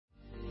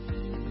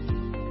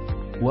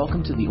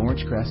Welcome to the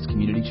Orange Crest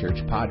Community Church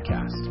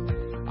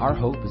podcast. Our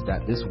hope is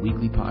that this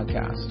weekly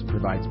podcast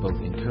provides both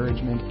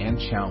encouragement and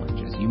challenge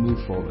as you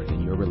move forward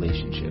in your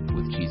relationship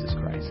with Jesus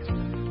Christ.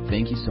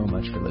 Thank you so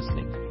much for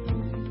listening.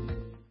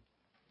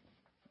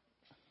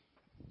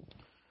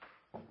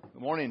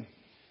 Good morning.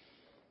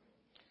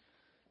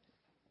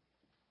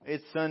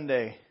 It's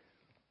Sunday,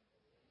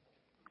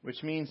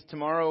 which means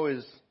tomorrow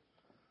is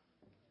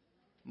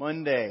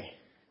Monday,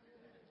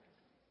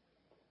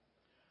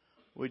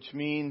 which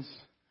means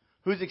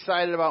who's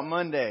excited about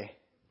Monday?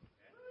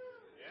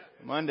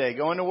 Monday,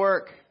 going to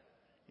work.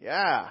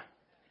 Yeah.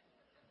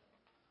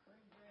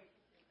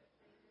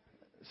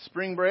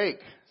 Spring break.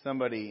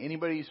 Somebody.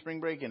 Anybody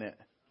spring break in it?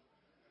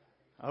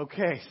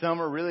 Okay,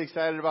 some are really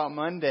excited about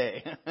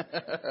Monday.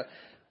 I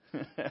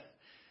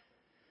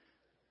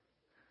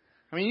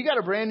mean, you got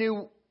a brand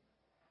new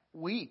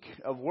week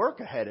of work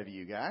ahead of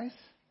you guys.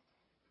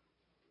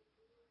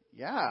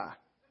 Yeah.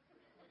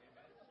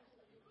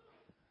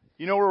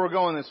 You know where we're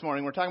going this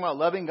morning. We're talking about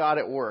loving God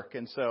at work.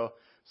 And so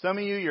some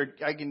of you,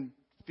 I can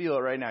feel it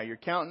right now. You're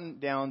counting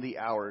down the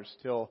hours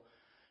till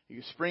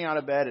you spring out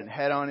of bed and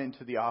head on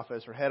into the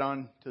office or head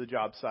on to the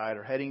job site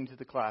or heading to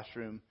the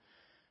classroom.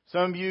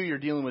 Some of you, you're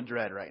dealing with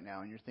dread right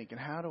now. And you're thinking,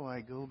 how do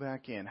I go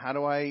back in? How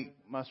do I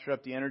muster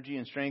up the energy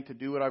and strength to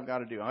do what I've got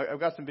to do? I've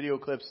got some video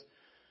clips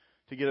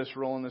to get us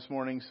rolling this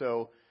morning.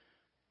 So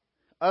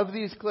of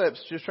these clips,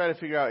 just try to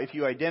figure out if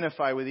you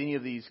identify with any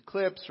of these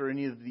clips or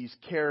any of these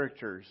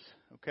characters.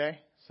 Okay?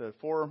 So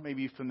 4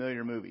 maybe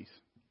familiar movies.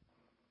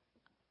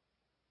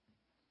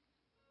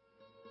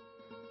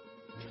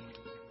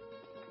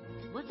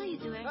 What are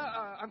you doing?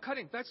 I'm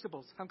cutting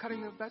vegetables. I'm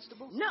cutting the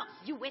vegetables. No,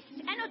 you waste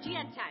energy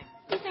and time.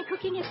 You think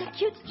cooking is a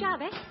cute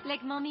job, eh?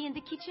 Like mommy in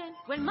the kitchen?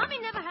 Well,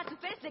 mommy never had to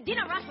face the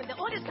dinner rush when the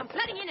orders come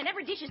flooding in and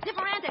every dish is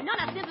different and none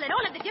are simple and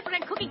all of the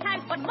different cooking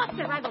times, but must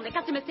arrive on the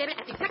customer's table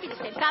at exactly the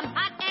same time,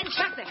 hot and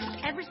perfect.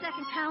 Every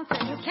second counts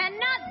and you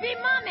cannot be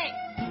mommy.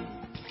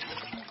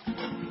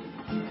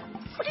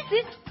 What is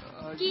this?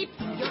 Keep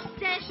your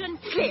station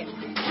clear.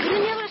 When the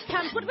nearest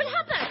comes, what will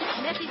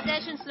happen? Messy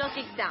station, slow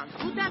things down.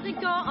 Who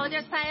doesn't go,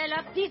 others pile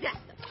up,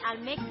 disaster. I'll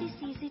make this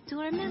easy to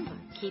remember.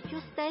 Keep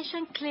your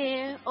station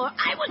clear, or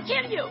I will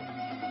kill you.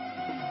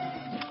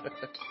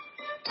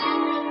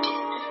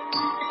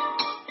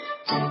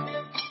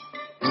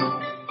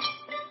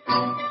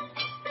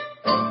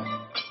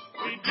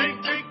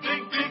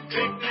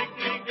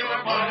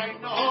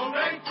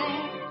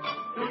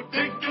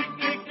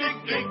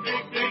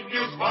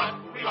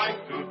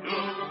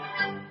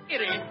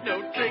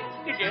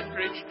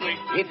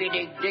 If you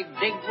dig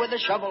with a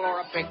shovel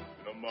or a pick. In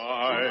a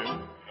mine,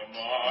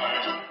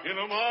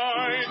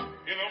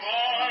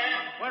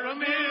 where a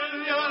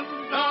million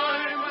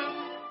diamonds.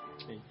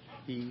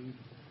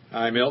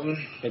 Hi, Milton.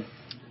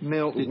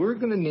 Milton, we're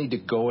going to need to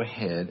go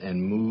ahead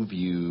and move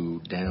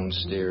you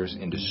downstairs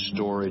into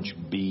storage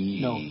B.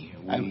 No,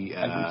 we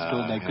I was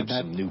told I could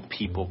have not. some new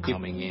people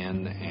coming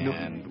in,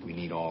 and we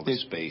need all the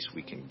space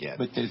we can get.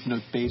 But there's no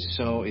space.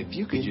 So if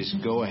you could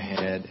just go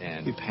ahead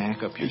and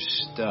pack up your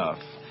stuff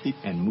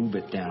and move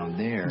it down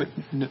there,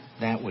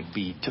 that would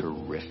be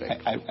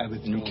terrific. I was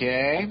told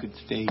okay? I could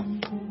stay.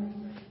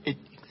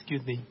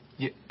 Excuse me.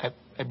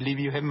 I believe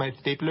you have my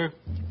stapler.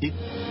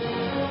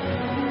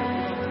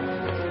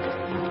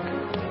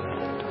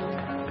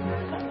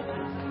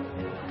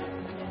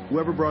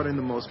 Whoever brought in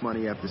the most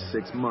money after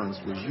 6 months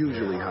was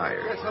usually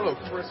hired. Yes, hello,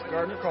 Chris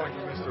Gardner calling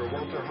for Mr.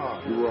 Walter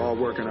Hahn. We were all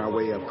working our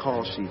way up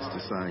call sheets to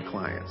sign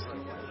clients.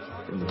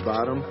 From the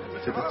bottom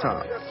to the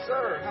top. Yes,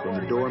 sir. From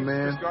the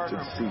doorman to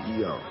the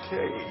CEO.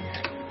 Okay.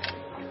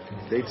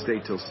 They'd stay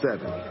till 7,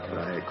 but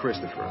I had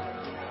Christopher.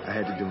 I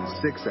had to do in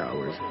 6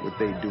 hours what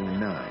they'd do in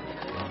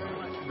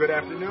 9. Good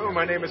afternoon.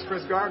 My name is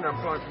Chris Gardner.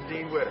 I'm calling from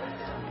Dean Witter.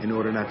 In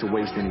order not to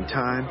waste any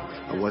time,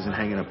 I wasn't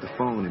hanging up the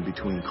phone in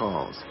between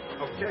calls.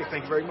 Okay,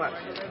 thank you very much.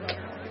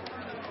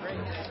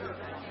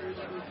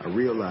 I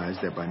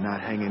realized that by not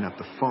hanging up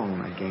the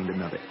phone, I gained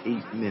another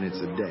 8 minutes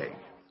a day.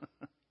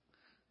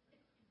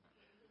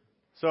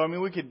 So, I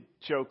mean, we could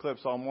show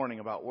clips all morning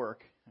about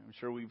work. I'm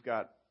sure we've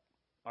got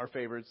our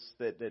favorites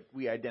that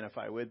we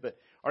identify with. But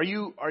are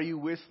you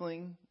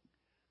whistling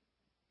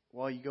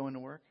while you go into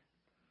work?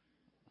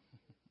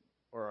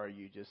 Or are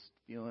you just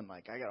feeling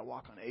like I got to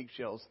walk on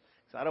eggshells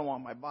because I don't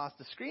want my boss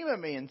to scream at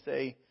me and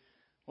say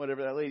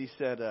whatever that lady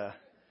said,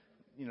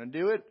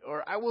 do it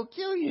or I will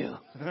kill you.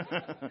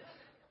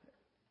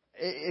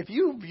 If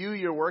you view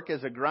your work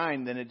as a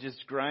grind, then it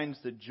just grinds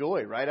the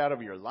joy right out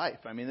of your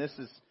life. I mean, this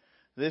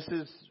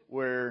is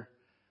where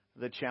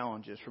the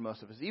challenge is for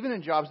most of us. Even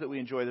in jobs that we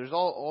enjoy, there's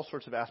all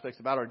sorts of aspects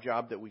about our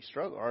jobs that we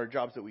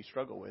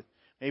struggle with.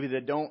 Maybe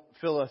that don't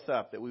fill us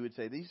up, that we would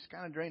say, these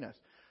kind of drain us.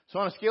 So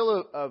on a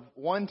scale of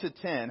 1 to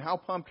 10, how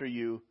pumped are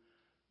you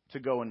to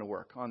go into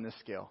work on this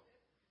scale?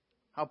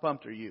 How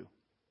pumped are you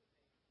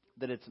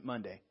that it's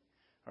Monday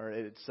or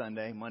it's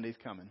Sunday, Monday's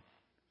coming?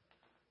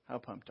 How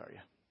pumped are you?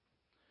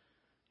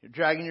 You're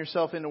dragging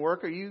yourself into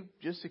work, or are you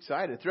just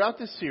excited? Throughout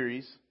this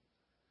series,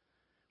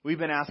 we've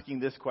been asking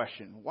this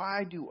question.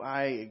 Why do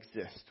I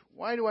exist?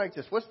 Why do I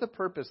exist? What's the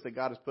purpose that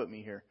God has put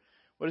me here?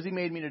 What has He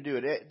made me to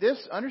do?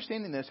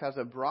 Understanding this has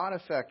a broad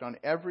effect on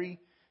every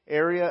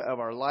area of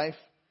our life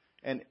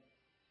and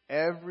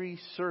every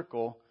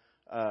circle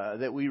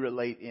that we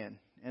relate in.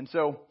 And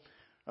so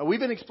we've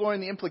been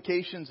exploring the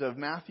implications of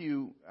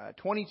Matthew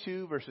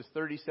 22, verses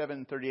 37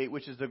 and 38,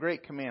 which is the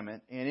Great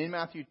Commandment. And in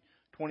Matthew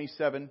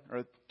 27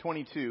 or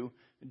 22,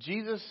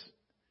 Jesus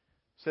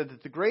said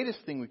that the greatest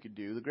thing we could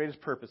do, the greatest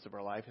purpose of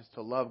our life, is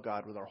to love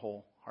God with our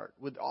whole heart,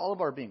 with all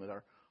of our being, with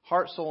our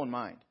heart, soul, and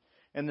mind.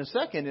 And the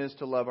second is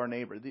to love our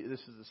neighbor.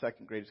 This is the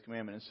second greatest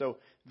commandment. And so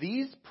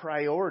these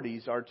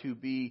priorities are to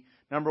be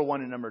number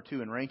one and number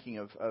two in ranking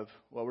of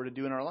what we're to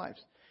do in our lives.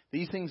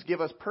 These things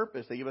give us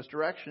purpose. They give us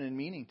direction and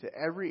meaning to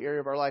every area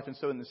of our life. And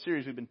so in the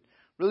series, we've been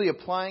really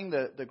applying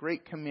the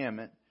great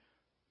commandment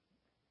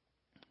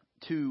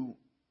to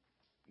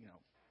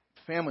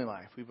family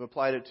life. We've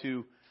applied it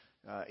to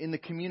in the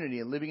community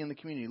and living in the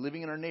community,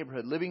 living in our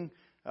neighborhood, living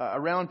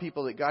around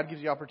people that God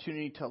gives you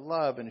opportunity to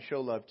love and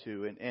show love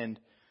to. And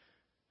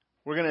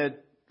we're going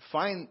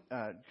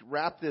to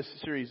wrap this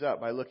series up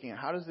by looking at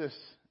how does this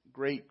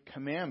great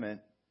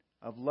commandment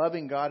of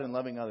loving God and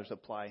loving others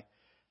apply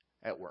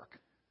at work.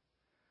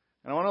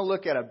 And I want to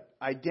look at an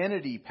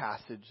identity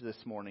passage this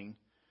morning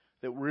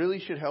that really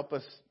should help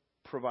us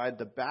provide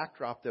the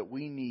backdrop that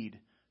we need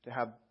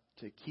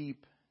to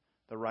keep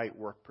the right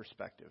work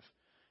perspective.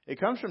 It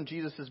comes from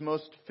Jesus'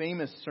 most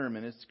famous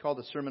sermon. It's called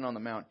the Sermon on the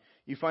Mount.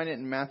 You find it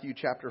in Matthew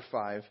chapter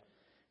 5.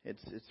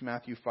 It's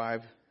Matthew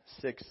 5,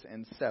 6,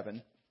 and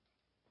 7.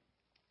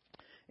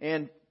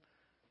 And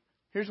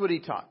here's what He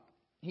taught.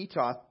 He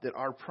taught that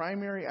our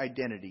primary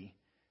identity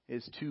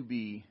is to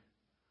be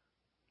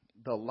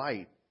the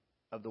light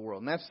of the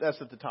world. And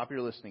that's at the top of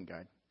your listening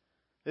guide.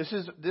 This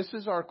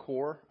is our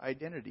core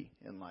identity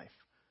in life.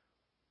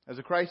 As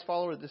a Christ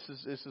follower, this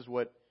is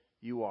what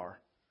you are.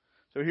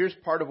 So here's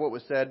part of what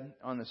was said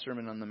on the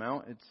Sermon on the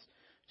Mount.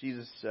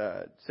 Jesus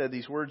said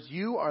these words,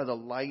 "You are the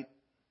light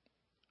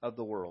of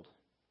the world.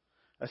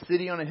 A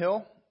city on a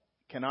hill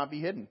cannot be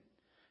hidden.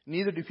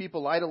 Neither do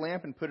people light a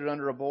lamp and put it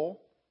under a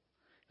bowl.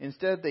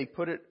 Instead, they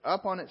put it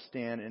up on its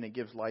stand, and it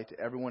gives light to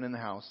everyone in the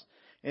house.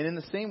 And in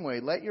the same way,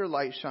 let your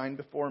light shine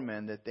before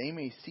men, that they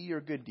may see your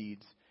good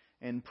deeds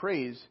and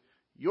praise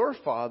your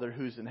Father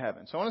who's in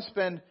heaven." So I want to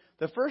spend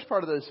the first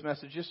part of this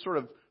message just sort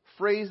of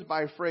phrase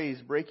by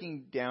phrase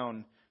breaking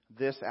down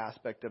this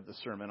aspect of the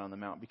Sermon on the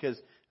Mount,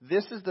 because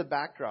this is the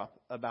backdrop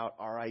about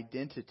our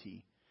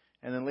identity.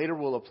 And then later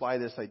we'll apply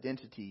this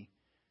identity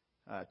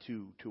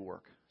to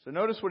work. So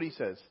notice what He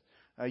says.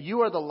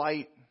 You are the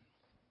light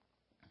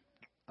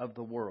of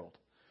the world.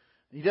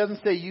 He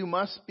doesn't say you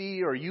must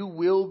be or you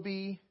will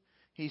be.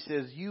 He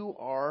says you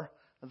are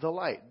the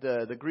light.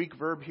 The Greek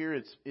verb here,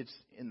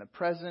 it's in the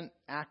present,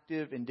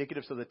 active,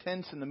 indicative. So the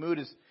tense and the mood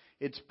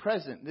it's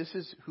present. This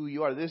is who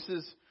you are. This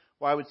is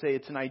why I would say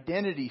it's an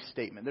identity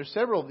statement. There's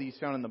several of these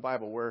found in the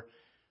Bible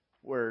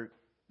where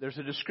there's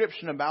a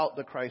description about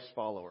the Christ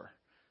follower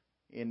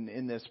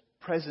in this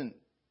present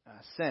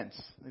sense.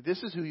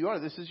 This is who you are.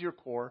 This is your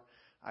core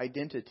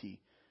identity.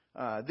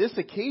 This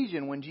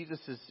occasion when Jesus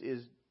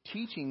is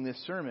teaching this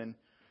sermon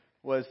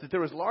was that there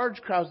was large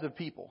crowds of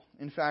people.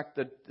 In fact,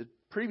 the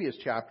previous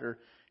chapter,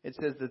 it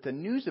says that the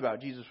news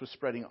about Jesus was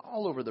spreading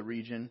all over the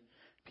region.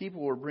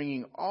 People were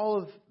bringing all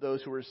of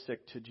those who were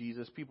sick to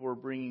Jesus. People were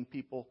bringing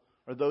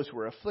those who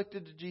were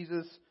afflicted to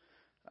Jesus.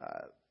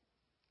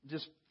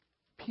 Just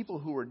people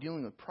who were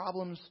dealing with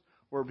problems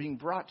were being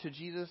brought to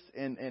Jesus.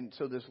 And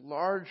so this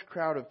large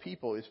crowd of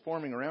people is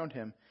forming around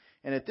Him.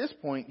 And at this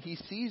point, He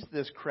sees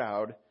this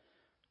crowd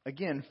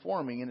again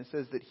forming. And it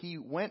says that He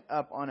went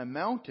up on a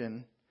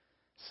mountain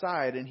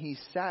side and He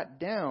sat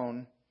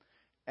down,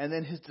 and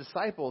then His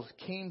disciples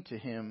came to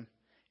Him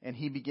and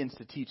He begins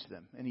to teach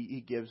them, and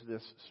he gives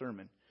this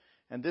sermon.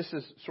 And this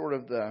is sort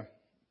of the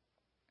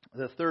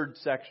third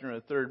section, or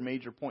the third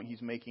major point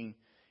He's making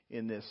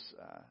in this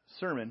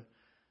sermon.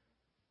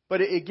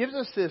 But it gives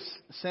us this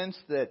sense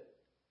that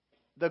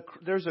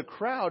there's a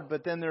crowd,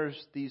 but then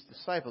there's these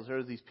disciples.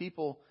 There's these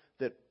people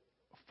that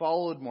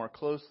followed more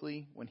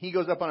closely. When He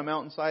goes up on a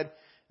mountainside,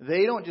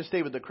 they don't just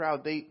stay with the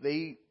crowd.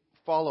 They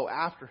follow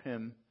after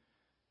Him,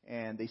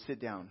 and they sit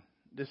down.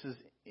 This is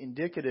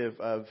indicative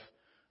of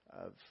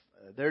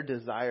their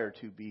desire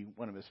to be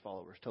one of His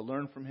followers, to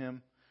learn from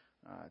Him,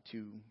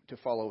 to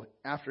follow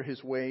after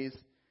His ways.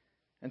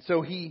 And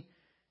so He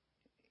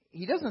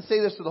doesn't say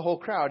this to the whole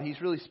crowd.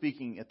 He's really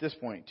speaking at this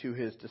point to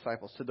His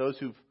disciples, to those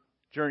who've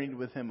journeyed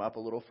with Him up a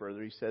little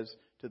further. He says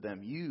to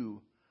them,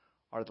 "You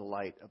are the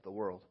light of the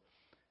world."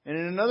 And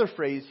in another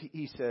phrase,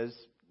 He says,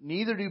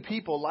 "Neither do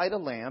people light a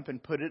lamp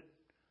and put it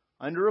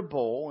under a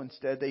bowl.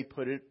 Instead, they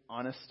put it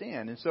on a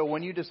stand." And so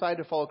when you decide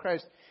to follow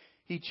Christ,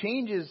 He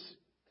changes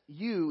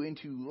you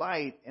into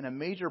light, and a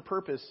major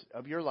purpose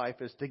of your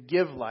life is to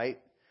give light,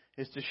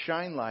 is to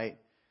shine light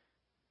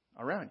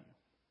around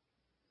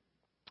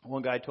you.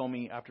 One guy told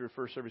me after the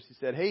first service, he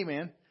said, "Hey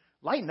man,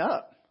 lighten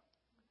up."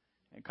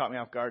 And it caught me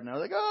off guard, and I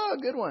was like, "Oh,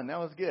 good one. That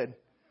was good."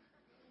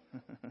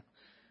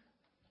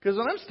 Because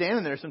when I'm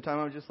standing there, sometimes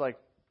I'm just like,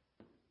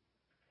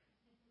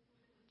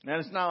 and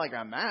it's not like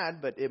I'm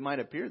mad, but it might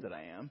appear that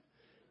I am.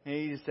 And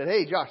he just said,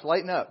 "Hey, Josh,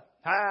 lighten up.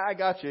 I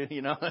got you,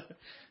 you know."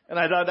 And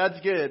I thought, that's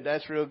good.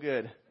 That's real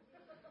good.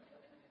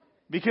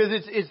 Because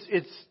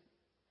it's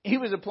he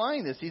was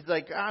applying this. He's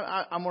like,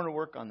 I'm going to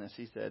work on this.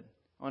 He said,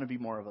 I want to be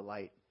more of a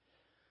light.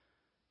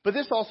 But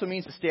this also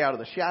means to stay out of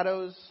the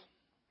shadows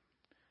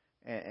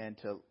and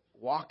to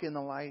walk in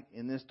the light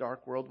in this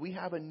dark world. We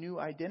have a new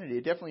identity.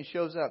 It definitely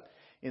shows up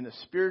in the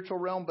spiritual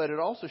realm, but it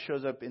also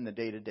shows up in the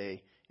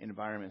day-to-day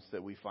environments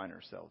that we find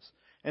ourselves.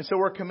 And so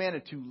we're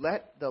commanded to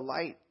let the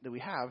light that we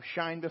have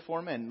shine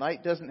before men.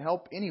 Light doesn't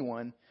help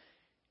anyone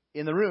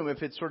in the room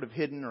if it's sort of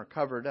hidden or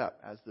covered up,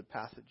 as the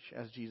passage,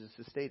 as Jesus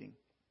is stating.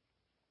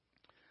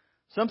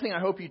 Something I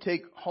hope you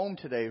take home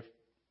today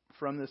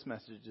from this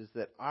message is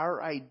that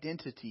our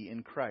identity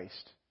in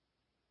Christ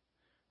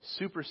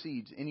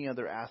supersedes any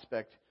other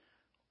aspect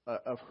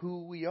of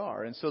who we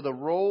are. And so the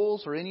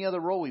roles or any other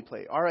role we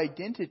play, our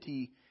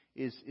identity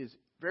is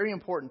very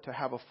important to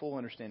have a full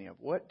understanding of.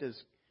 What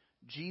does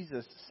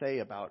Jesus say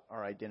about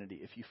our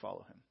identity if you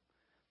follow him?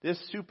 This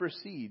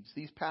supersedes,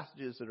 these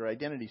passages that are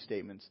identity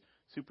statements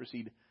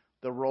supersede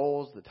the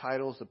roles, the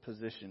titles, the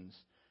positions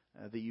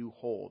that you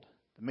hold,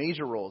 the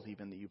major roles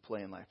even that you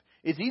play in life.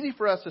 It's easy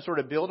for us to sort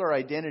of build our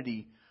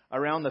identity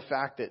around the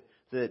fact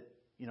that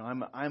you know,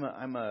 I'm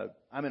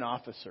an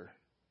officer,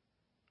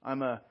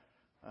 I'm a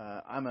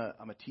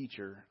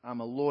teacher, I'm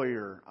a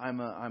lawyer, I'm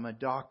a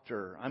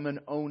doctor, I'm an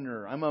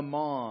owner, I'm a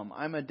mom,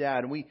 I'm a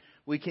dad. And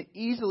we can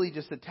easily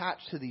just attach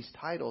to these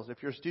titles.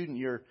 If you're a student,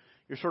 you're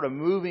sort of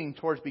moving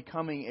towards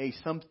becoming a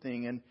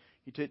something, and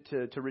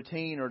to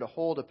retain or to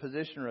hold a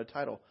position or a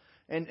title.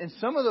 And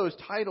some of those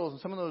titles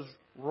and some of those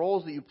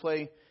roles that you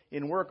play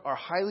in work are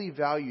highly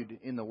valued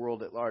in the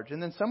world at large.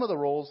 And then some of the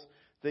roles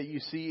that you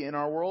see in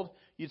our world,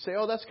 you'd say,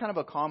 oh, that's kind of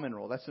a common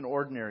role. That's an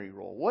ordinary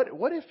role.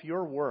 What if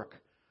your work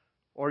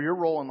or your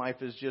role in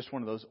life is just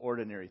one of those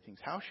ordinary things?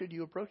 How should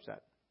you approach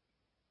that?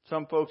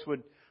 Some folks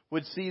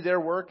would see their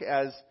work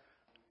as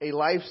a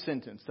life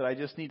sentence that I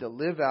just need to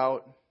live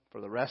out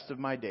for the rest of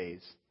my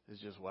days. Is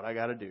just what I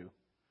got to do.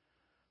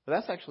 But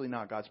that's actually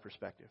not God's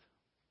perspective.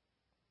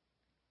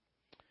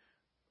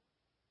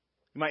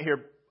 You might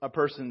hear a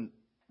person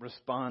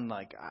respond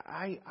like,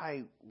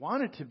 I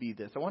wanted to be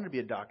this. I wanted to be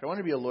a doctor. I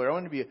wanted to be a lawyer. I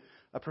wanted to be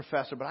a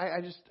professor. But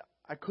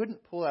I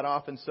couldn't pull that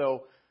off. And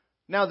so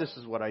now this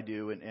is what I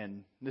do,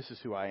 and this is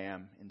who I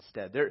am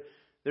instead.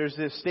 There's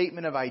this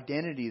statement of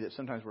identity that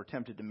sometimes we're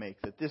tempted to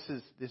make, that this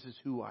is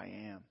who I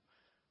am.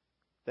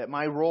 That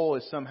my role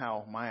is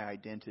somehow my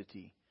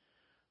identity.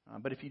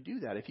 But if you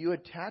do that, if you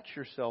attach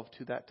yourself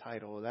to that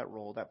title or that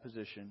role, that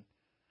position,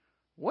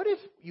 what if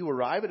you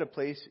arrive at a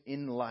place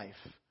in life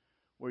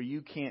where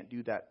you can't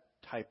do that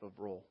type of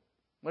role?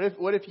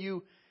 What if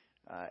you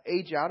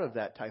age out of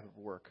that type of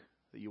work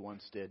that you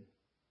once did?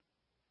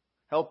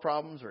 Health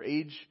problems or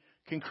age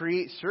can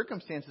create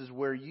circumstances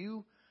where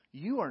you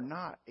are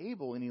not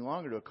able any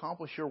longer to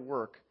accomplish your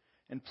work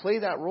and play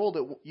that role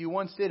that you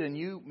once did, and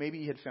you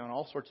maybe had found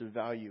all sorts of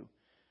value.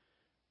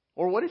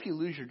 Or what if you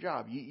lose your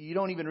job? You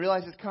don't even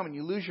realize it's coming.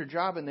 You lose your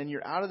job, and then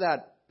you're out of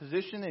that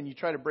position, and you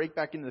try to break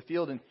back into the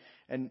field,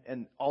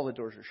 and all the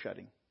doors are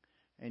shutting.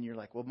 And you're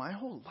like, well, my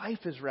whole life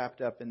is wrapped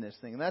up in this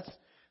thing. And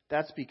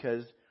that's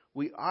because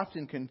we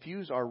often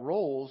confuse our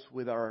roles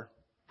with our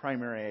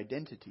primary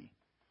identity.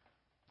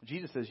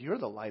 Jesus says, you're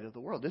the light of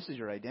the world. This is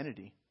your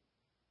identity.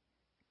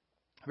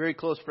 A very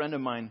close friend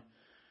of mine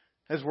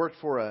has worked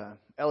for a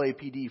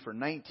LAPD for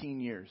 19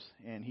 years.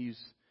 And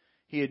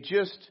he had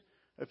just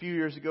a few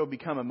years ago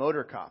become a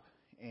motor cop.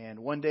 And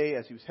one day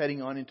as he was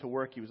heading on into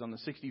work, he was on the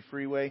 60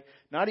 freeway,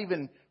 not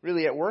even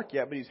really at work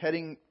yet, but he's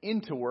heading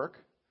into work.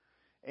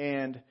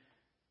 And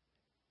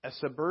a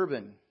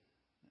Suburban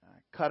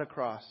cut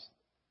across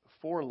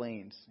 4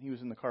 lanes. He was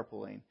in the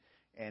carpool lane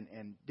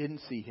and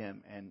didn't see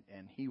him.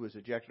 And he was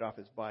ejected off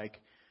his bike,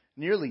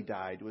 nearly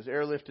died, was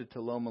airlifted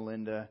to Loma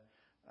Linda.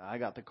 I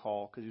got the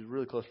call because he was a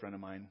really close friend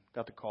of mine.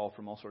 Got the call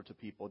from all sorts of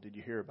people. Did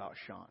you hear about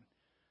Sean?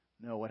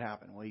 No, what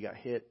happened? Well, he got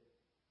hit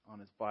on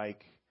his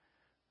bike,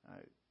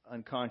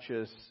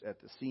 unconscious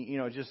at the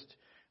scene. Just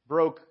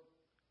broke,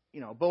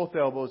 both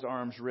elbows,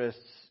 arms, wrists,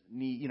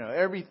 knee.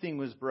 Everything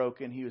was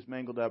broken. He was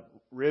mangled up.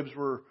 Ribs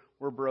were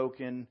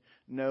broken.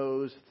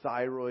 Nose,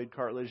 thyroid,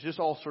 cartilage, just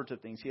all sorts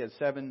of things. He had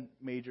 7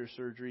 major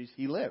surgeries.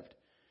 He lived.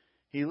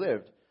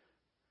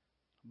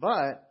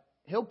 But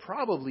he'll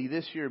probably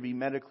this year be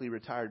medically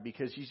retired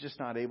because he's just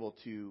not able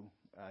to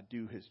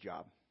do his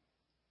job.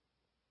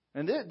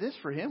 And this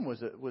for him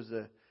was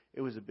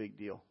a big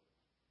deal.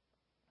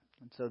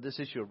 And so this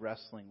issue of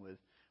wrestling with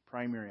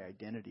primary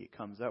identity, it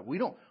comes up. We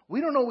don't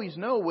always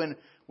know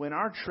when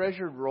our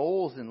treasured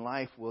roles in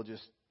life will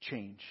just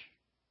change.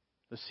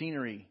 The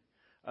scenery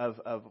of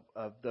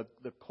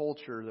the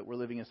culture that we're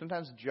living in.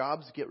 Sometimes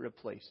jobs get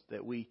replaced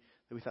that we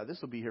thought this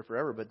will be here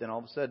forever, but then all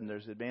of a sudden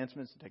there's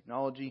advancements in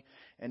technology,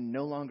 and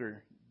no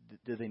longer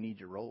do they need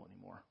your role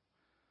anymore.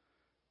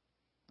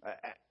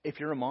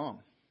 If you're a mom,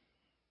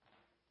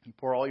 you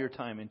pour all your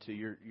time into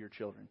your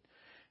children.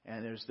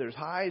 And there's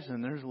highs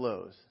and there's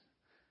lows.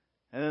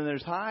 And then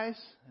there's highs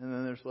and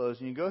then there's lows.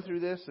 And you go through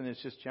this and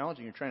it's just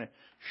challenging. You're trying to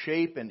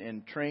shape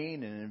and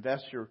train and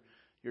invest your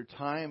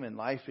time and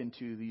life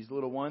into these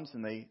little ones,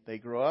 and they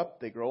grow up,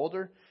 they grow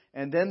older,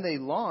 and then they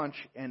launch.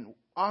 And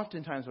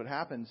oftentimes what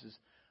happens is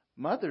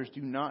mothers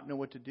do not know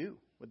what to do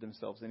with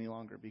themselves any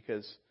longer,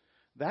 because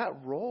that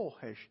role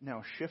has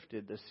now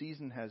shifted. The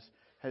season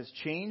has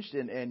changed,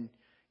 and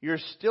you're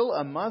still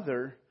a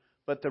mother,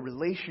 but the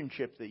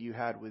relationship that you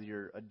had with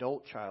your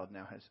adult child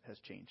now has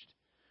changed.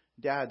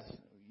 Dads,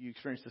 you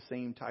experience the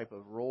same type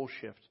of role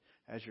shift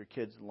as your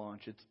kids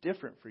launch. It's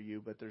different for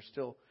you, but there's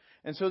still...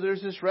 And so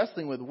there's this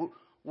wrestling with,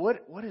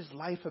 what is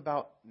life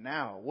about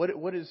now?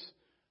 What is...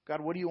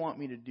 God, what do you want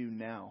me to do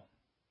now?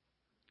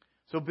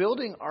 So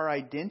building our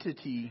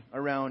identity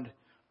around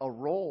a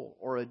role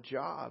or a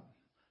job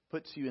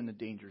puts you in the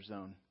danger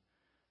zone,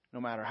 no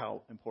matter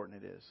how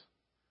important it is.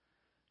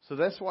 So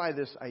that's why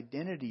this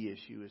identity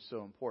issue is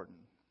so important.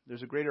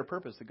 There's a greater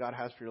purpose that God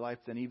has for your life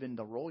than even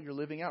the role you're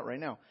living out right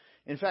now.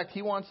 In fact,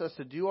 He wants us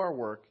to do our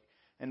work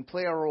and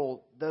play our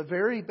role the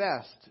very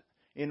best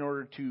in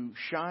order to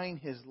shine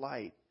His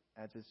light,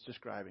 as it's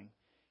describing,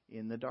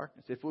 in the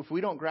darkness. If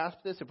we don't grasp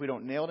this, if we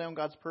don't nail down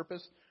God's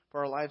purpose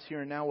for our lives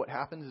here and now, what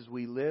happens is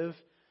we live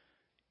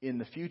in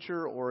the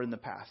future or in the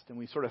past. And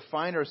we sort of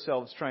find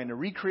ourselves trying to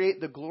recreate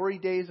the glory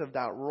days of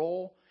that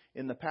role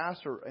in the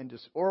past,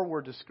 or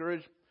we're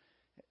discouraged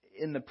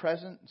in the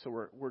present.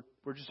 So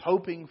we're just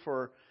hoping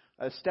for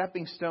a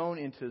stepping stone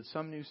into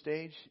some new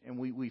stage, and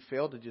we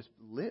fail to just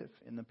live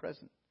in the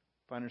present.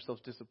 Find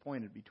ourselves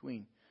disappointed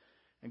between.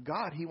 And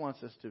God, He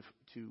wants us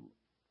to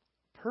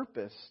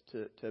purpose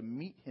to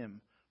meet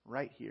Him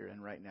right here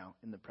and right now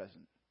in the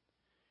present.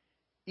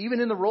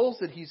 Even in the roles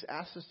that He's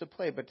asked us to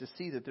play, but to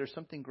see that there's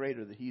something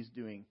greater that He's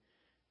doing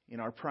in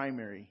our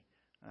primary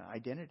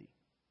identity.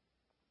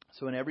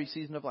 So in every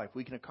season of life,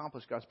 we can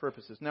accomplish God's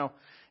purposes. Now,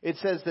 it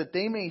says that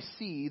they may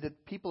see,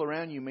 that people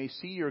around you may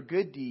see your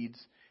good deeds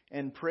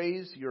and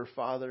praise your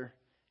Father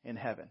in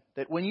heaven.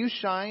 That when you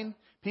shine,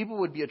 people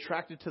would be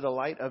attracted to the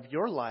light of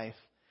your life,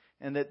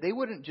 and that they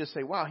wouldn't just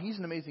say, wow, he's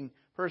an amazing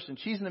person,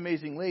 she's an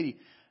amazing lady.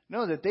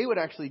 No, that they would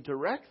actually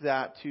direct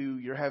that to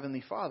your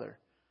Heavenly Father.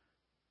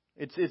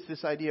 It's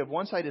this idea of,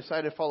 once I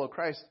decide to follow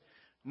Christ,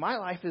 my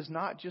life is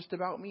not just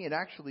about me.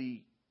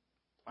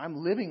 I'm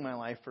living my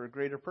life for a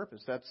greater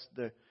purpose. That's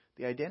the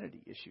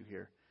identity issue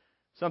here.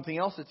 Something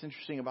else that's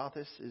interesting about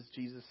this is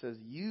Jesus says,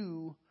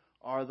 you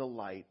are the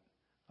light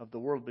of the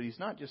world. But He's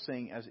not just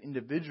saying as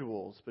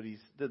individuals, but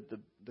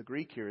the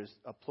Greek here is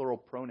a plural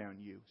pronoun,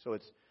 you. So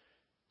it's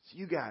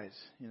you guys,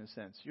 in a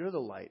sense. You're the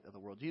light of the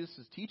world. Jesus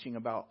is teaching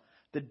about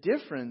the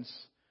difference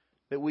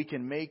that we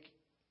can make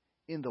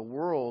in the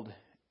world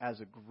as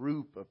a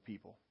group of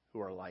people who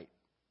are light.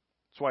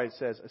 That's why it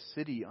says a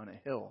city on a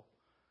hill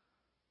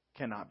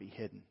cannot be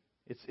hidden.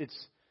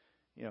 It's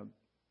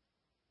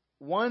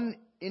one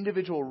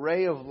individual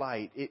ray of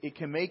light. It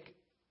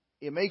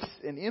makes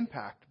an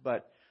impact,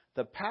 but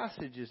the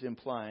passage is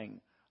implying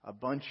a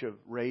bunch of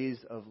rays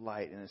of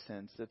light in a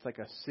sense. It's like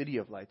a city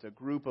of lights, a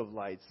group of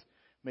lights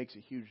makes a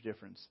huge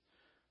difference.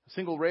 A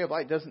single ray of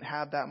light doesn't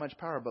have that much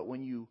power, but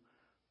when you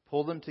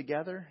pull them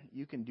together,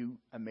 you can do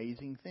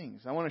amazing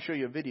things. I want to show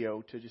you a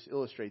video to just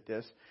illustrate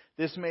this.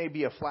 This may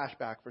be a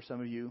flashback for some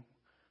of you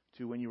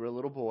to when you were a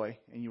little boy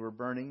and you were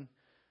burning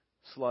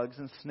slugs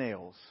and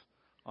snails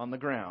on the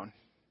ground.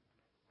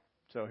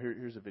 So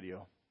here's a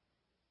video.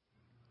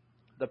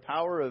 The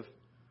power of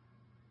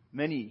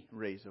many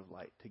rays of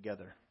light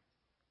together.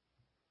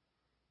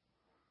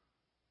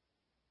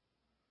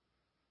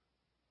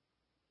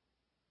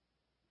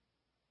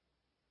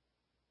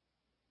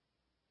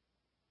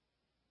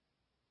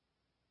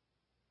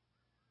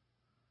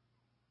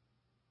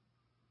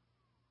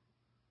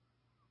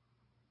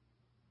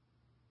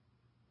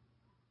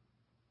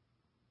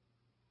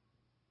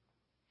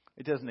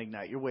 It doesn't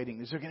ignite. You're waiting.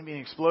 Is there going to be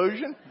an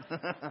explosion?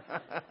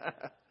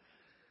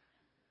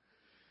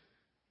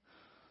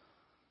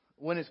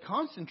 When it's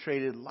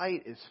concentrated,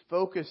 light is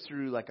focused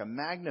through like a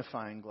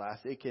magnifying glass.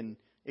 It can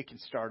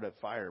start a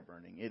fire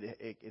burning.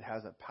 It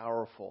has a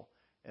powerful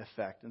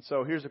effect. And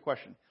so here's the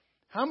question.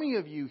 How many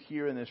of you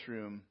here in this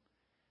room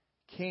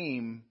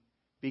came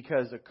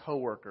because a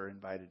coworker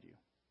invited you?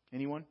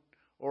 Anyone?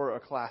 Or a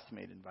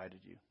classmate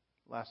invited you?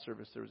 Last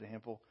service there was a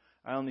handful.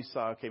 I only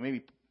saw,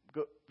 maybe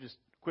go just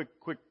quick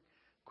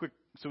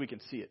so we can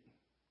see it.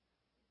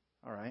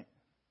 All right.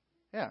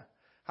 Yeah.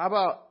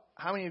 How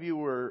many of you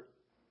were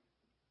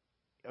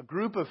a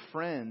group of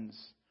friends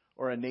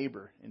or a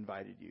neighbor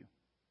invited you?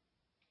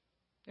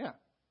 Yeah.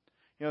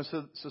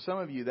 So some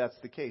of you, that's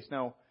the case.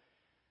 Now,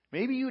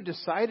 maybe you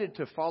decided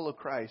to follow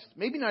Christ.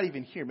 Maybe not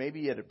even here.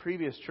 Maybe at a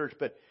previous church.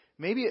 But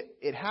maybe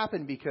it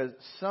happened because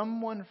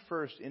someone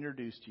first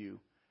introduced you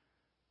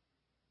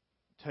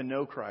to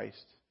know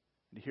Christ,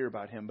 to hear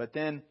about Him. But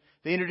then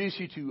they introduced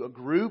you to a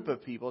group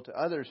of people, to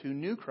others who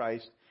knew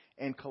Christ.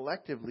 And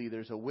collectively,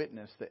 there's a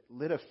witness that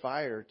lit a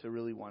fire to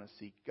really want to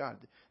seek God.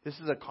 This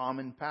is a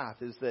common path,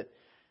 is that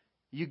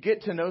You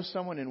get to know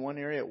someone in one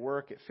area at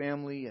work, at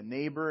family, a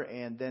neighbor,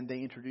 and then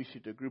they introduce you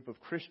to a group of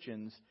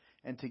Christians,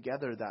 and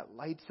together that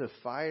lights a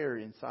fire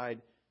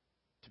inside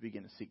to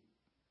begin to seek.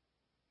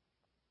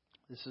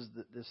 This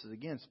is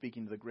again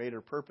speaking to the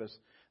greater purpose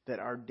that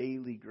our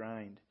daily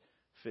grind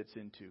fits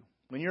into.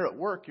 When you're at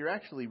work, you're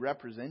actually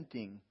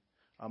representing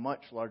a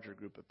much larger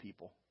group of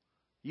people.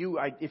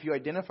 If you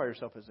identify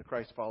yourself as a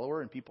Christ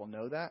follower and people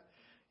know that,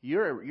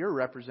 you're a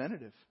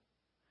representative.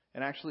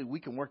 And actually, we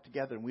can work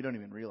together and we don't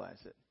even realize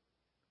it.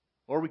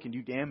 Or we can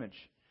do damage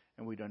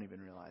and we don't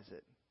even realize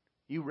it.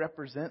 You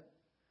represent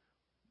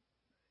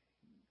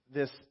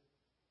this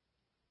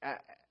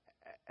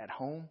at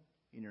home,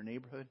 in your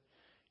neighborhood,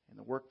 in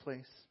the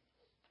workplace.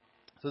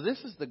 So this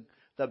is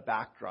the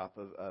backdrop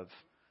of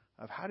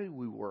how do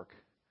we work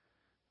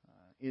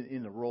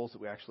in the roles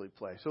that we actually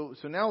play. So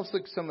now let's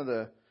look at some of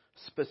the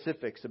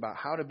specifics about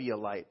how to be a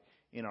light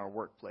in our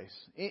workplace.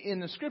 In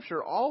the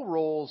Scripture, all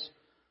roles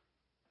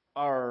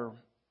are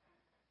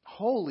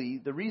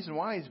holy. The reason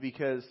why is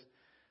because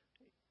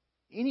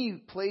any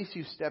place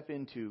you step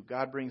into,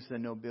 God brings the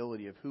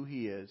nobility of who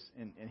He is,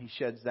 and He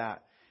sheds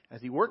that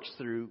as He works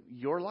through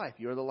your life.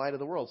 You're the light of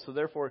the world. So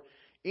therefore,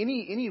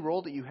 any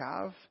role that you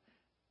have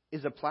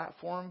is a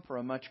platform for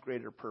a much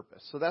greater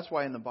purpose. So that's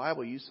why in the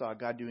Bible you saw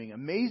God doing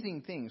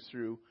amazing things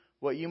through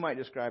what you might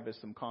describe as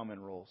some common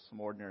roles,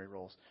 some ordinary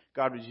roles.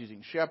 God was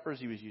using shepherds,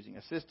 He was using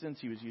assistants,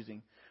 He was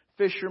using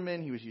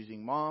fishermen, He was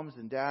using moms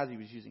and dads, He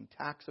was using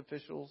tax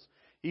officials,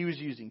 He was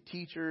using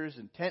teachers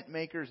and tent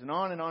makers, and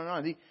on and on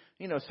and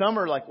on. Some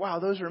are like, wow,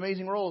 those are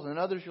amazing roles, and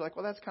others you're like,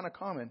 well, that's kind of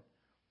common.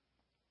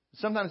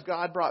 Sometimes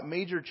God brought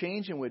major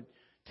change and would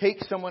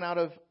take someone out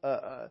of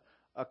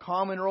a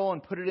common role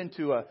and put it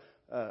into a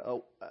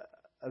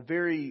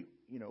very,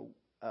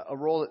 a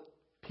role that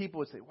people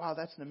would say, wow,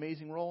 that's an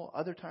amazing role.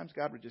 Other times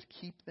God would just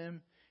keep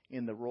them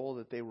in the role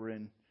that they were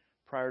in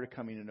prior to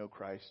coming to know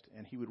Christ,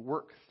 and He would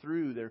work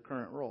through their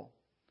current role.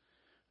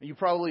 You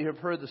probably have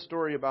heard the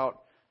story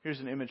about, here's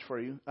an image for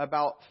you,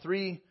 about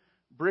 3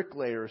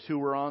 bricklayers who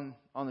were on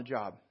the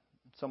job.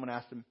 Someone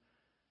asked them,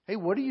 hey,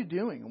 what are you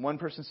doing? And one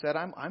person said,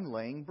 I'm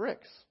laying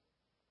bricks.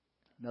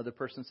 Another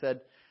person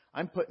said,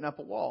 I'm putting up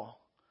a wall.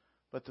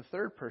 But the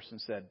third person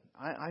said,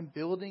 I'm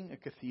building a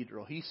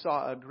cathedral. He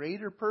saw a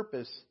greater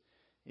purpose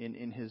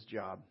in his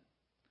job.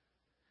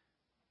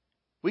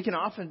 We can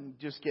often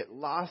just get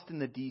lost in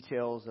the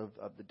details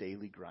of the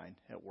daily grind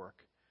at work.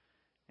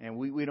 And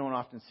we don't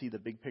often see the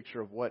big picture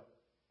of what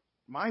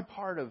my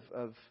part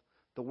of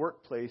the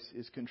workplace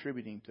is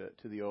contributing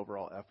to the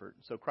overall effort.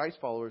 So Christ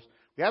followers,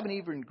 we have an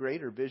even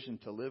greater vision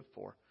to live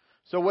for.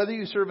 So whether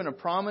you serve in a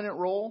prominent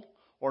role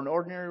or an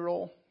ordinary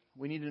role,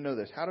 we need to know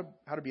this,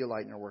 how to be a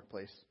light in our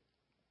workplace.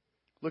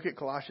 Look at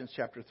Colossians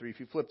chapter 3. If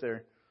you flip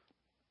there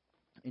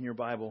in your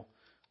Bible,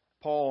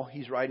 Paul,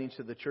 he's writing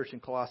to the church in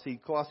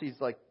Colossae. Colossae is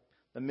like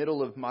the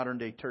middle of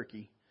modern-day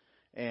Turkey.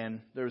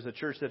 And there was a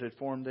church that had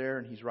formed there,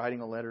 and he's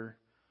writing a letter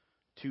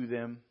to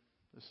them.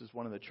 This is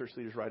one of the church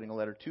leaders writing a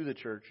letter to the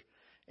church.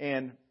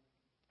 And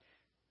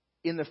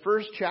in the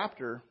first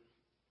chapter,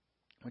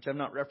 which I'm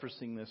not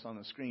referencing this on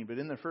the screen, but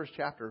in the first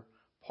chapter,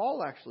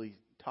 Paul actually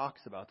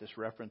talks about this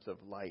reference of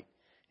light.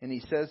 And he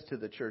says to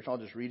the church, I'll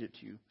just read it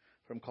to you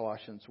from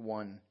Colossians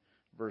 1,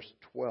 verse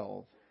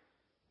 12.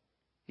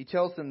 He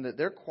tells them that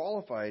they're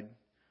qualified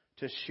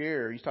to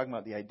share. He's talking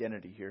about the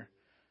identity here.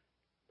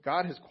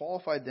 God has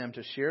qualified them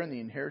to share in the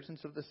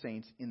inheritance of the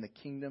saints in the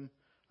kingdom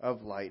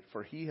of light.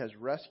 For He has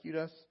rescued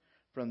us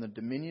from the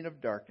dominion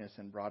of darkness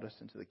and brought us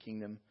into the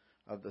kingdom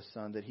of the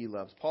Son that He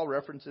loves. Paul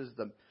references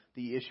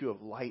the issue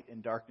of light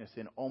and darkness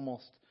in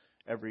almost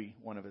every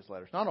one of his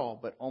letters. Not all,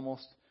 but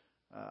almost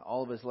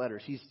all of his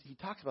letters. He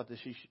talks about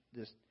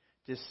this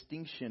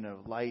distinction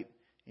of light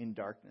in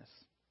darkness.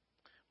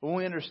 When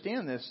we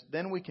understand this,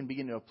 then we can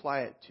begin to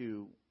apply it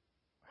to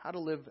how to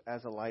live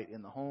as a light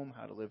in the home,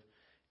 how to live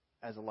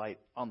as a light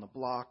on the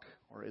block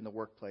or in the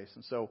workplace.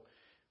 And so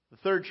the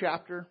third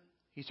chapter,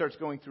 he starts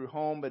going through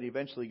home, but he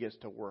eventually gets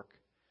to work.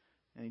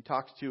 And he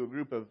talks to a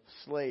group of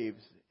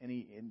slaves,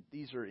 and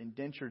these are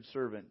indentured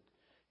servant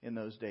in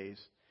those days.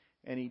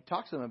 And he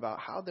talks to them about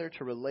how they're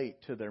to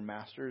relate to their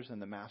masters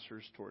and the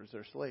masters towards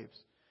their slaves.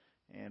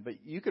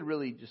 But you could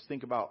really just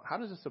think about, how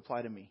does this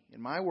apply to me?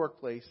 In my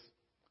workplace,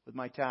 with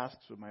my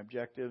tasks, with my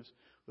objectives,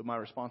 with my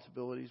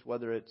responsibilities,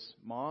 whether it's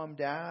mom,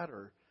 dad,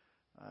 or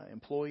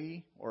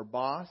employee, or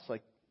boss.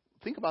 Like,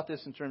 think about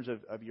this in terms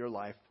of your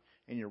life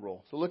and your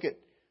role. So look at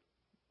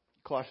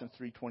Colossians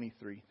 3:23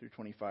 through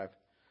 25.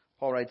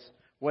 Paul writes,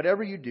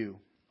 whatever you do,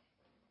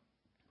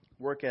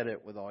 work at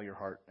it with all your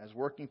heart, as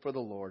working for the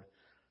Lord,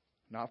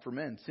 not for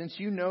men, since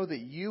you know that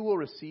you will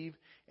receive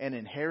an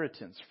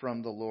inheritance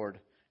from the Lord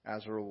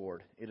as a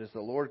reward. It is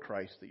the Lord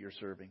Christ that you're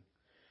serving.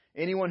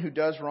 Anyone who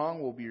does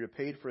wrong will be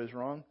repaid for his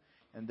wrong,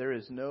 and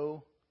there's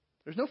no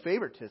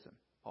favoritism,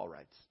 Paul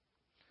writes.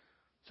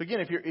 So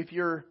again, if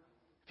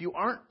you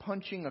aren't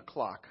punching a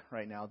clock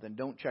right now, then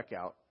don't check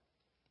out.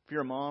 If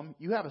you're a mom,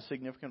 you have a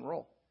significant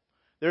role.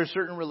 There are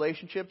certain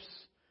relationships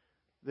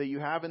that you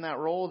have in that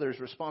role. There's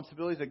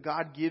responsibilities that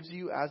God gives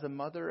you as a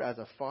mother, as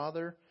a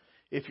father.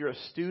 If you're a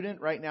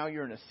student right now,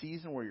 you're in a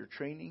season where you're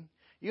training.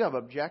 You have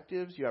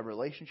objectives. You have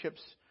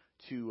relationships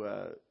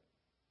to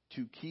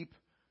keep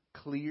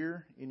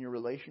clear in your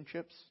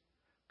relationships,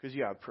 because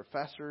you have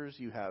professors,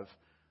 you have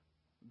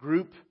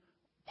group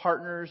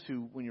partners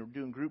who, when you're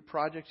doing group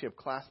projects, you have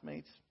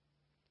classmates.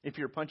 If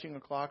you're punching a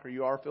clock or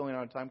you are filling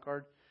out a time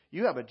card,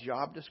 you have a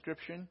job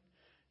description,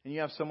 and you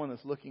have someone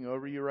that's looking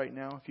over you right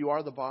now. If you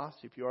are the boss,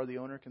 if you are the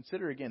owner,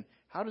 consider again,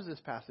 how does this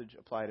passage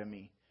apply to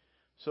me?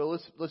 So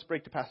let's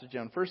break the passage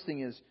down. First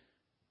thing is,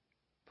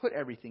 put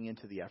everything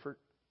into the effort.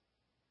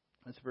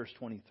 That's verse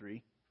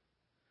 23.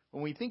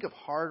 When we think of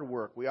hard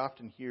work, we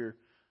often hear,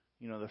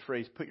 the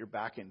phrase, put your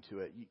back into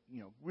it.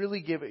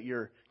 Really give it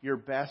your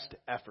best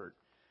effort.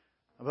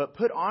 But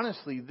put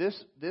honestly,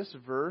 this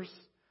verse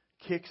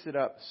kicks it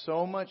up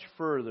so much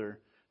further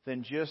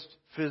than just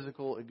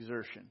physical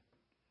exertion.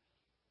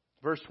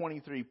 Verse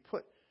 23,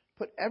 put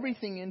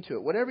everything into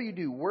it. Whatever you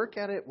do, work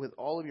at it with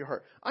all of your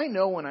heart. I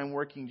know when I'm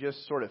working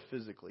just sort of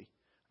physically.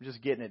 I'm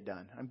just getting it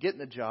done. I'm getting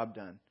the job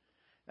done.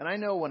 And I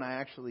know when I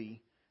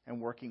actually am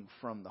working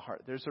from the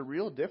heart. There's a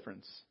real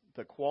difference.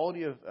 The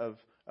quality of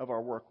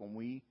our work when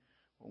we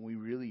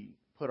really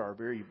put our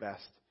very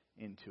best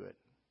into it.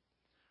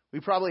 We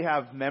probably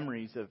have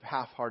memories of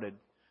half-hearted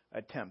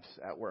attempts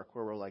at work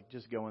where we're like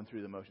just going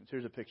through the motions.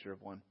 Here's a picture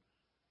of one.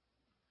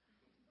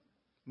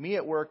 Me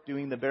at work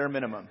doing the bare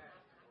minimum.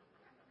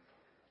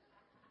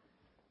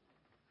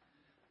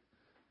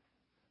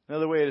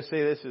 Another way to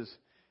say this is,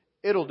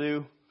 it'll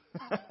do.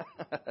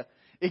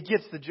 It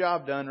gets the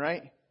job done,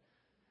 right? I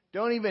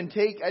don't even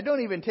take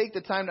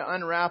the time to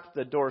unwrap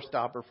the door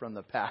stopper from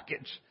the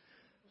package.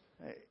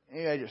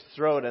 I just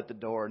throw it at the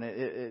door and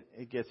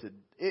it gets it.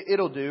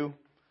 It'll do.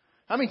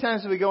 How many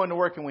times do we go into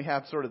work and we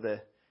have sort of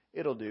the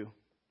it'll do?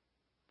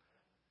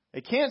 I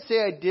can't say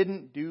I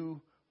didn't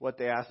do what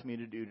they asked me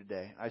to do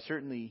today.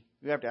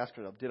 We have to ask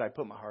ourselves, did I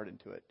put my heart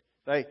into it?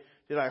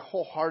 Did I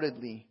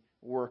wholeheartedly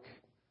work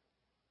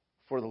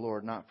for the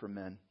Lord, not for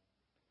men?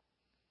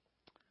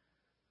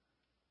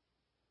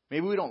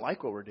 Maybe we don't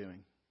like what we're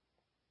doing.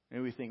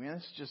 Maybe we think,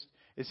 man,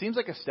 it seems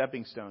like a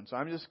stepping stone, so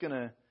I'm just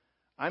gonna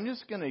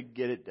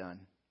get it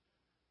done.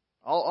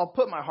 I'll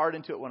put my heart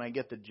into it when I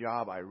get the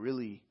job I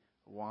really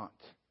want.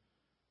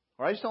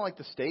 Or I just don't like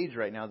the stage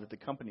right now that the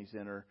company's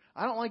in, or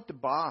I don't like the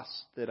boss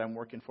that I'm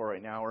working for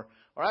right now, or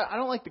I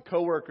don't like the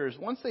coworkers.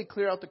 Once they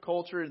clear out the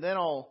culture, then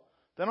I'll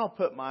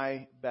put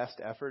my best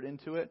effort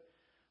into it.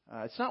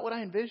 It's not what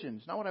I envisioned.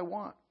 It's not what I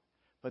want.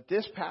 But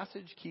this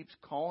passage keeps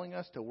calling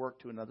us to work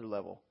to another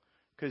level,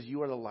 because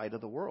you are the light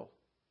of the world.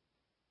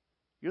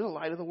 You're the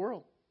light of the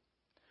world.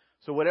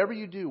 So whatever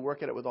you do,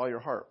 work at it with all your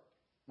heart.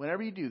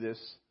 Whenever you do this,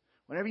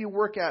 whenever you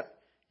work at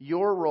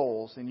your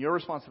roles and your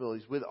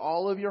responsibilities with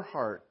all of your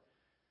heart,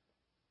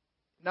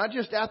 not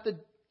just at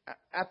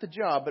the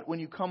job, but when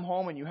you come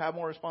home and you have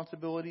more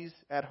responsibilities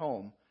at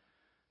home,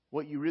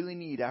 what you really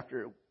need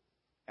after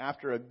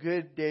a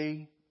good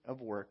day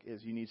of work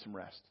is you need some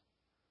rest.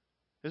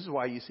 This is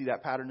why you see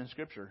that pattern in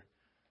Scripture,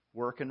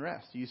 work and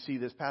rest. You see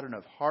this pattern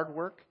of hard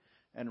work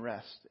and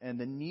rest and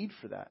the need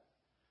for that.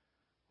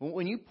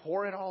 When you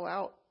pour it all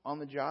out on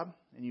the job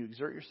and you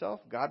exert yourself,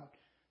 God,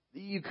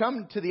 you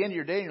come to the end of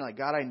your day and you're like,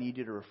 God, I need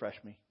you to refresh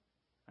me.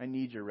 I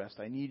need your rest.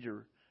 I need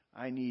you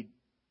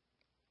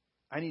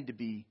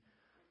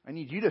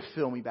to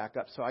fill me back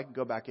up so I can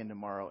go back in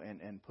tomorrow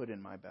and put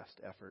in my best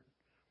effort.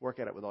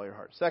 Work at it with all your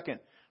heart. Second,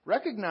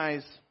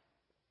 recognize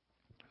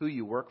who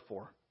you work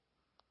for.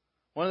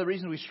 One of the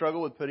reasons we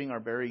struggle with putting our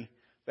very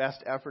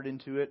best effort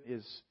into it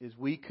is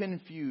we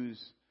confuse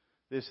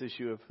this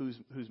issue of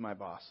who's my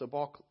boss. So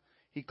Paul,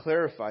 he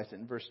clarifies it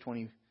in verse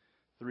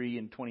 23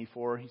 and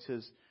 24. He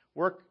says,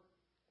 work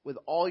with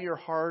all your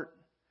heart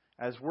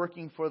as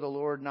working for the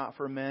Lord, not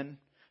for men,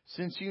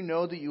 since you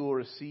know that you will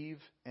receive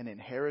an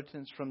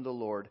inheritance from the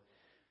Lord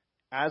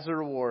as a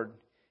reward.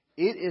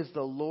 It is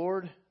the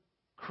Lord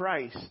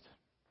Christ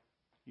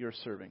you're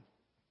serving.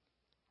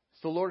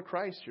 It's the Lord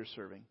Christ you're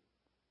serving.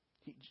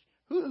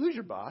 Who's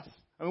your boss?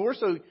 I mean,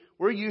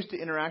 we're used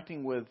to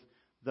interacting with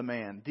the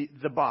man,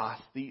 the boss,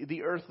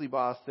 the earthly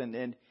boss,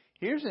 and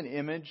here's an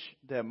image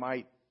that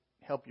might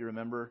help you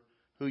remember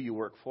who you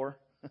work for.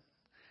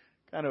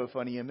 Kind of a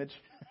funny image.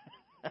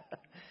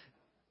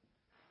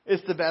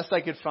 It's the best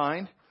I could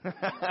find.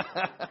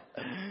 I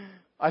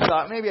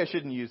thought maybe I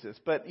shouldn't use this,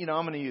 but I'm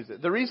going to use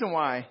it. The reason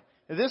why,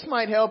 this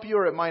might help you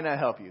or it might not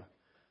help you,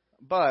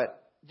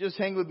 but just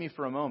hang with me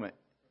for a moment.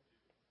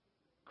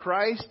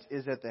 Christ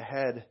is at the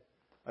head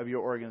of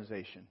your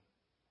organization.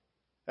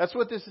 That's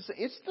what this is.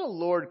 It's the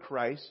Lord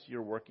Christ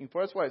you're working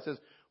for. That's why it says,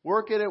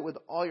 work at it with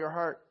all your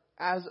heart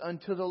as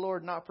unto the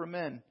Lord, not for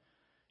men.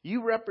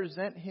 You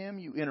represent Him.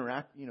 You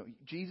interact.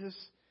 Jesus,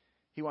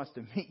 He wants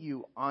to meet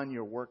you on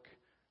your work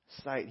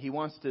site. He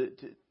wants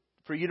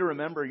for you to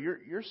remember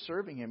you're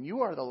serving Him.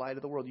 You are the light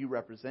of the world. You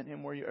represent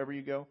Him wherever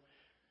you go.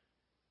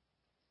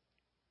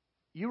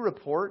 You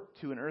report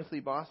to an earthly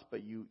boss,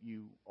 but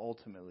you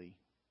ultimately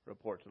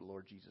report to the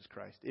Lord Jesus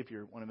Christ if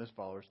you're one of His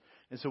followers.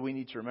 And so we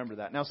need to remember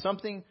that. Now,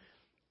 something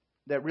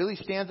that really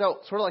stands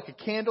out, sort of like a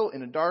candle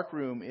in a dark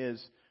room,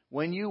 is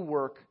when you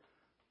work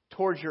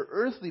towards your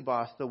earthly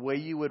boss the way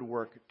you would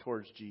work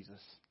towards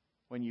Jesus.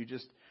 When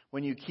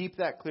you keep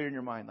that clear in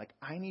your mind, like,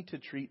 I need to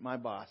treat my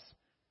boss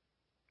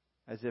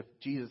as if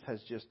Jesus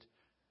has just,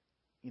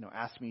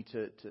 asked me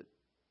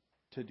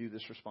to do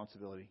this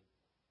responsibility.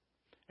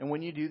 And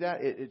when you do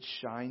that, it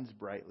shines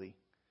brightly.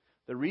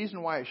 The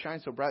reason why it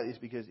shines so brightly is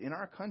because in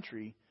our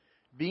country,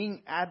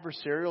 being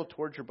adversarial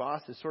towards your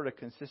boss is sort of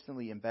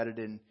consistently embedded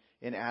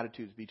in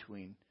attitudes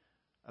bickering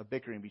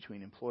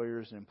between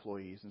employers and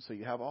employees. And so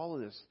you have all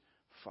of this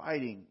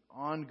fighting,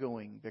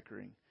 ongoing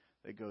bickering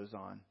that goes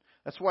on.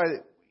 That's why,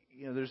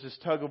 there's this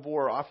tug of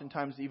war,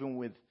 oftentimes even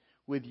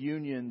with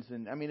unions.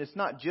 And I mean, it's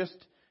not just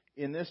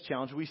in this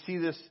challenge. We see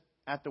this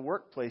at the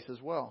workplace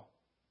as well.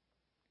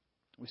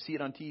 We see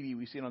it on TV.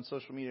 We see it on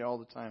social media all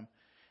the time.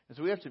 And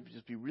so we have to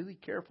just be really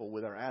careful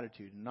with our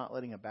attitude and not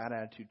letting a bad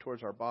attitude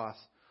towards our boss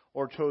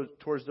or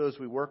towards those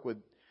we work with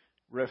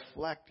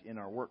reflect in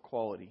our work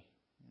quality.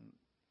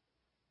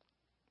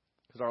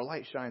 Because our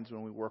light shines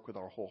when we work with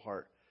our whole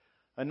heart.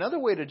 Another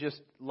way to just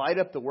light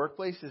up the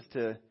workplace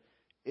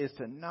is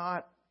to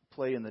not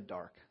play in the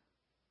dark.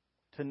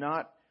 To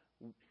not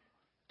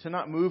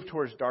move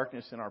towards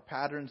darkness in our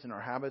patterns and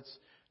our habits.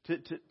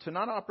 To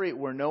not operate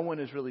where no one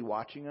is really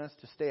watching us.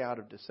 To stay out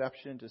of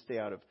deception. To stay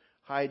out of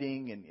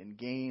hiding and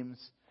games.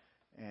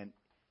 And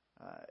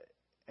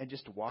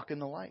just to walk in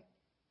the light.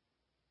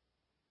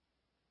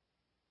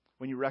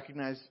 When you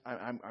recognize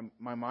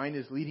my mind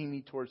is leading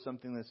me towards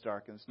something that's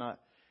dark and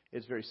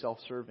it's very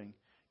self-serving.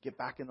 Get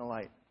back in the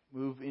light.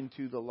 Move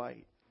into the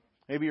light.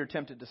 Maybe you're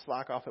tempted to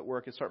slack off at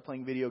work and start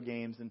playing video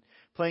games and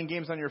playing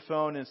games on your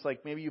phone. And it's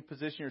like maybe you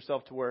position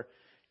yourself to where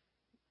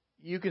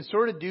you can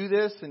sort of do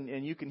this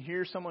and you can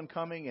hear someone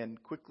coming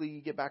and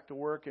quickly get back to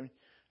work. And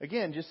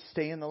again, just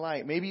stay in the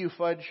light. Maybe you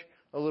fudge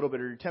a little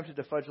bit, or you're tempted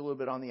to fudge a little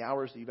bit on the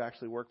hours that you've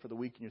actually worked for the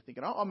week, and you're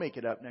thinking, I'll make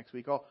it up next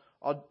week.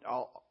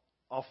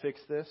 I'll fix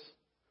this.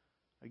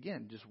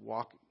 Again, just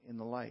walk in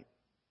the light.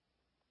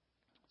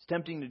 It's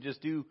tempting to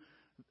just do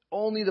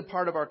only the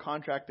part of our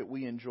contract that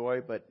we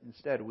enjoy, but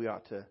instead we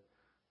ought to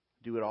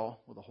do it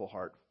all with a whole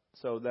heart.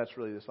 So that's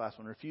really this last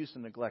one. Refuse to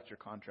neglect your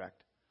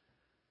contract.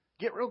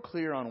 Get real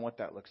clear on what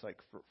that looks like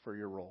for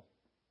your role.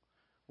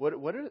 What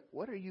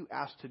are you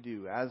asked to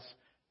do as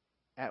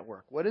at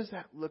work? What does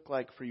that look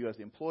like for you as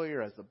the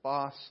employer, as the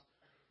boss?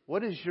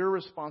 What is your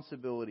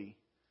responsibility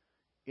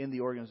in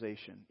the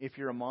organization? If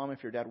you're a mom,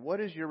 if you're a dad, what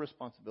is your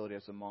responsibility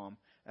as a mom,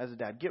 as a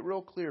dad? Get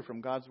real clear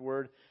from God's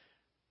Word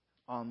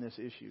on this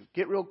issue.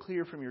 Get real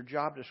clear from your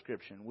job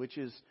description, which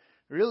is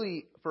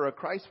really, for a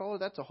Christ follower,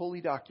 that's a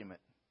holy document.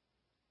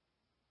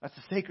 That's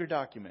a sacred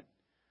document,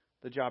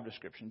 the job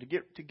description.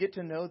 To get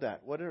to know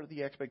that, what are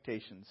the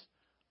expectations?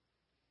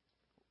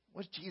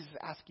 What's Jesus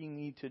asking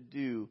me to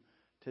do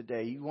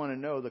today? You want to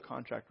know the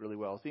contract really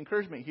well. So the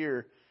encouragement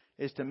here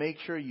is to make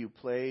sure you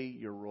play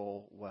your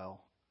role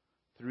well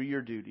through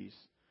your duties.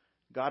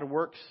 God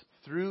works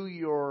through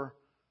your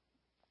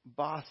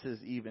bosses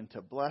even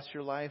to bless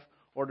your life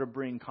or to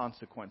bring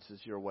consequences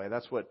your way.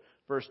 That's what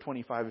verse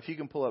 25, if you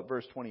can pull up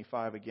verse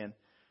 25 again.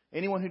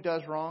 Anyone who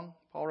does wrong,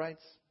 Paul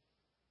writes,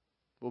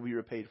 will be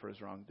repaid for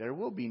his wrong. There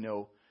will be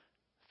no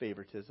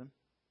favoritism.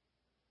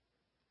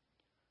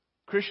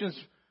 Christians,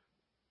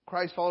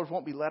 Christ followers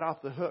won't be let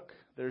off the hook.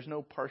 There's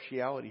no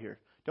partiality here.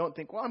 Don't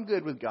think, well, I'm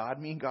good with God.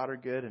 Me and God are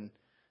good. And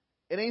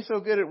it ain't so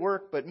good at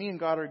work, but me and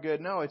God are good.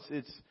 No,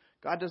 it's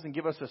God doesn't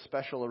give us a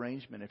special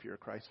arrangement if you're a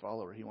Christ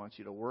follower. He wants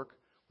you to work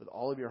with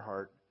all of your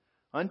heart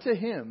unto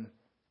Him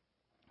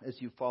as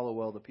you follow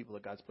well the people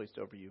that God's placed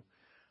over you.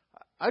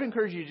 I'd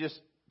encourage you to just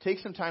take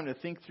some time to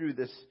think through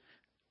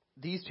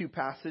these two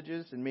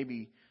passages, and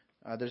maybe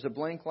there's a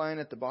blank line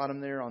at the bottom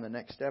there on the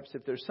next steps.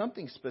 If there's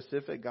something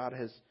specific God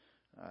has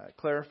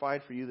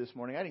clarified for you this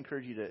morning, I'd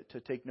encourage you to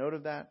take note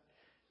of that.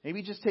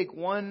 Maybe just take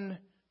one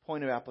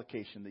point of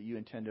application that you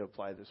intend to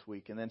apply this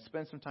week, and then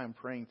spend some time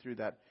praying through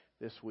that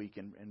this week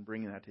and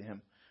bringing that to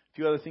Him. A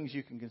few other things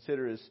you can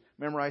consider is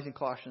memorizing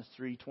Colossians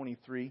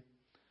 3:23.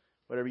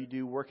 Whatever you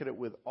do, work at it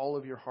with all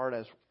of your heart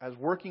as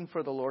working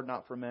for the Lord,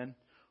 not for men.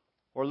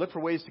 Or look for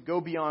ways to go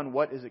beyond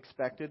what is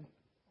expected.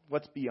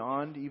 What's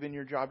beyond even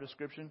your job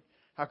description?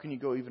 How can you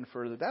go even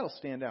further? That'll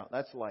stand out.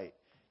 That's light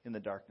in the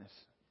darkness.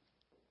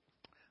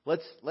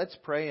 Let's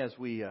pray as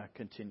we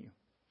continue.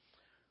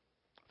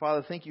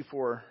 Father, thank you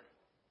for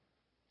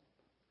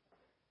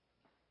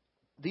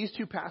these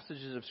two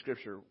passages of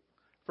Scripture.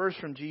 First,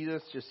 from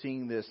Jesus, just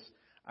seeing this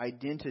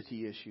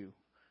identity issue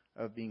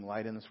of being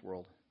light in this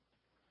world.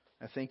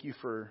 I thank you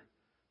for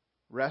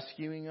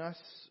rescuing us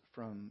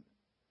from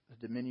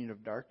the dominion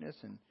of darkness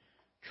and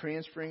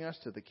transferring us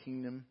to the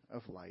kingdom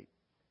of light.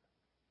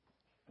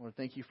 Lord,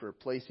 thank you for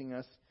placing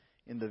us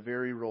in the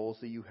very roles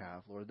that you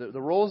have, Lord. The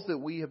roles that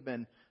we have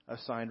been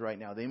assigned right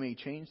now, they may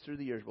change through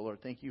the years, but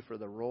Lord, thank you for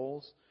the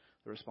roles,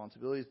 the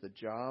responsibilities, the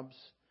jobs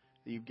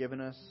that you've given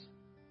us,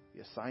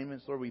 the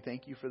assignments. Lord, we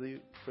thank you for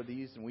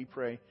these, and we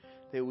pray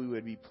that we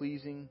would be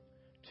pleasing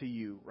to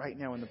you right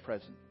now in the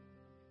present.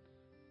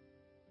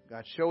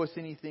 God, show us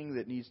anything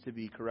that needs to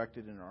be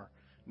corrected in our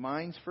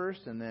minds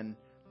first, and then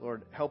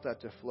Lord, help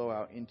that to flow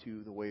out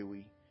into the way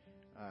we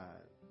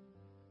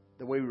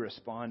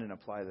respond and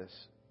apply this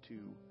to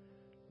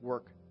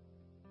work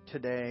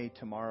today,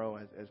 tomorrow,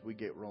 as we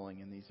get rolling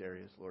in these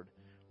areas, Lord.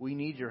 We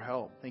need your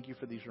help. Thank you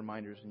for these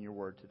reminders in your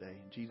word today.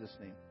 In Jesus'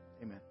 name,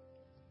 amen.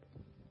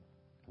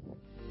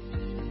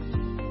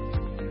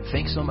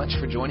 Thanks so much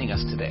for joining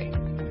us today.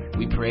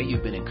 We pray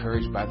you've been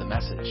encouraged by the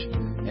message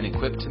and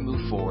equipped to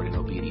move forward in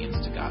obedience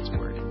to God's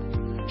word.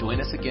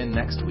 Join us again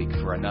next week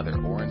for another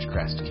Orange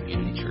Crest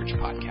Community Church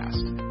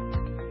podcast.